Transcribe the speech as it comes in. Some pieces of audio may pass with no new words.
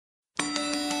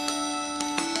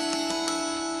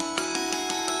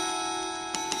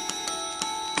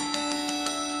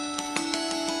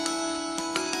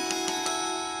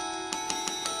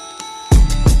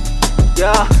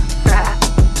Yanor.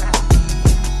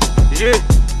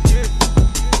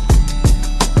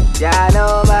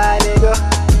 Yanor, my nigga.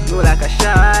 Nous la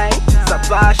cachai, ça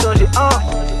va changer.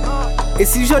 Et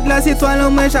si je de la étoile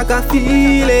en main, chaque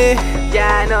affilé.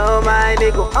 Yanor, my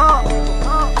nigga.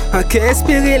 En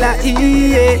qu'espérer la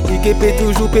IE, il peut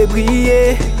toujours peut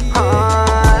briller.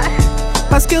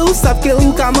 Parce que vous savez que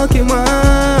vous ka manqué moi.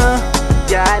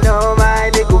 Yanor,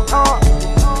 my nigga.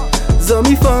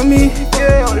 Zanmi famille,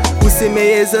 vous c'est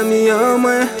meilleurs amis en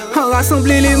moins. On rassemble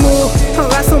les mots, on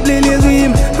rassemble les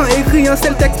rimes. On écrit un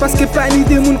seul texte parce que pas ni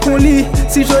des moun qu'on lit.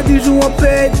 Si je dis joue en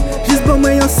paix, juste bon moi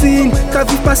un signe. Qu'à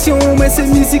vie passion, moi c'est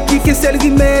musique qui est celle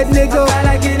remède, nègre.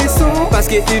 Parce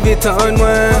que tu veux tant de moi.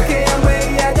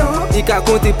 Il qu'a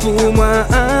compté pour moi.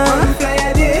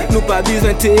 Nous pas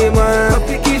besoin de témoins.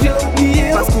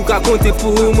 Parce qu'on qu'a compté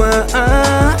pour moi.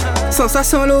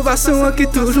 Sensation l'ovation qui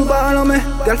toujours bas en main.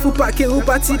 Gal faut pas que vous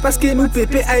parti parce que nous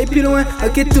pépé aille plus loin.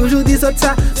 Qui toujours dit autres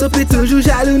ça, ça peut toujours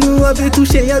jaloux nous. On peut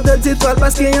toucher y'a d'autres étoiles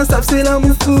parce que y'en savent c'est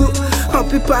l'amour fou. On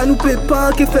peut pas nous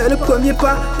pas qui fait le premier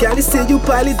pas. Car les c'est you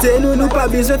pas l'idée nous pas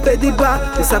besoin de faire débat.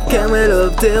 Ils savent qu'un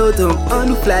love te donc on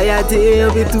nous fly à dire.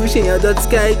 On peut toucher y'a d'autres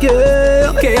sky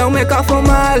girl. Ok on met qu'à faire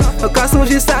mal, on qu'à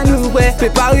songer ça nous ouais. Fait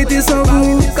pas arrêter sans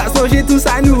vous, qu'à songer tout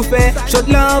ça nous fait. Shot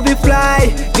love et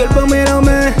fly, gueule pas main en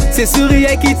main. C'est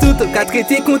sourire qui tout, qu'à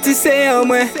traiter qu'on tissait en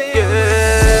moins.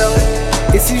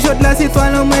 Et si je de la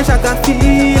étoile en main, chaque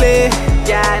affilé.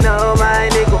 Yanor, my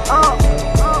nigga.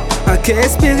 En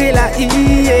qu'espérer la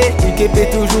IE, il peut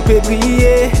toujours peut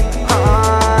briller.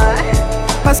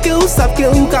 Parce que vous savez que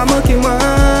vous ka manqué moi.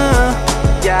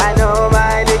 Yanor,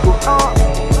 my nigga.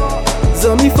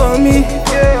 Zanmi famille,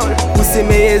 vous c'est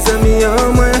meilleurs amis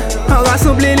en moins. On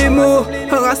rassemble les mots,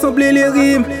 on rassemble les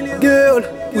rimes. Girl,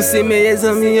 vous c'est meilleurs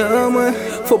amis en moins.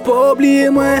 Faut pas oublier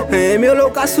moi, mais l'eau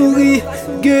qu'a souri.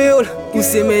 Girl, vous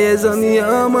c'est meilleurs amis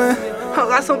en moins. On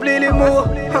rassemble les mots,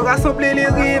 on rassemble les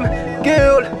rimes.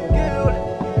 Girl,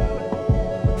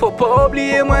 faut pas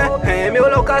oublier moi, mais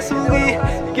l'eau qu'a souri.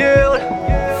 Girl,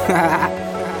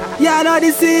 Yanor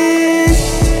this is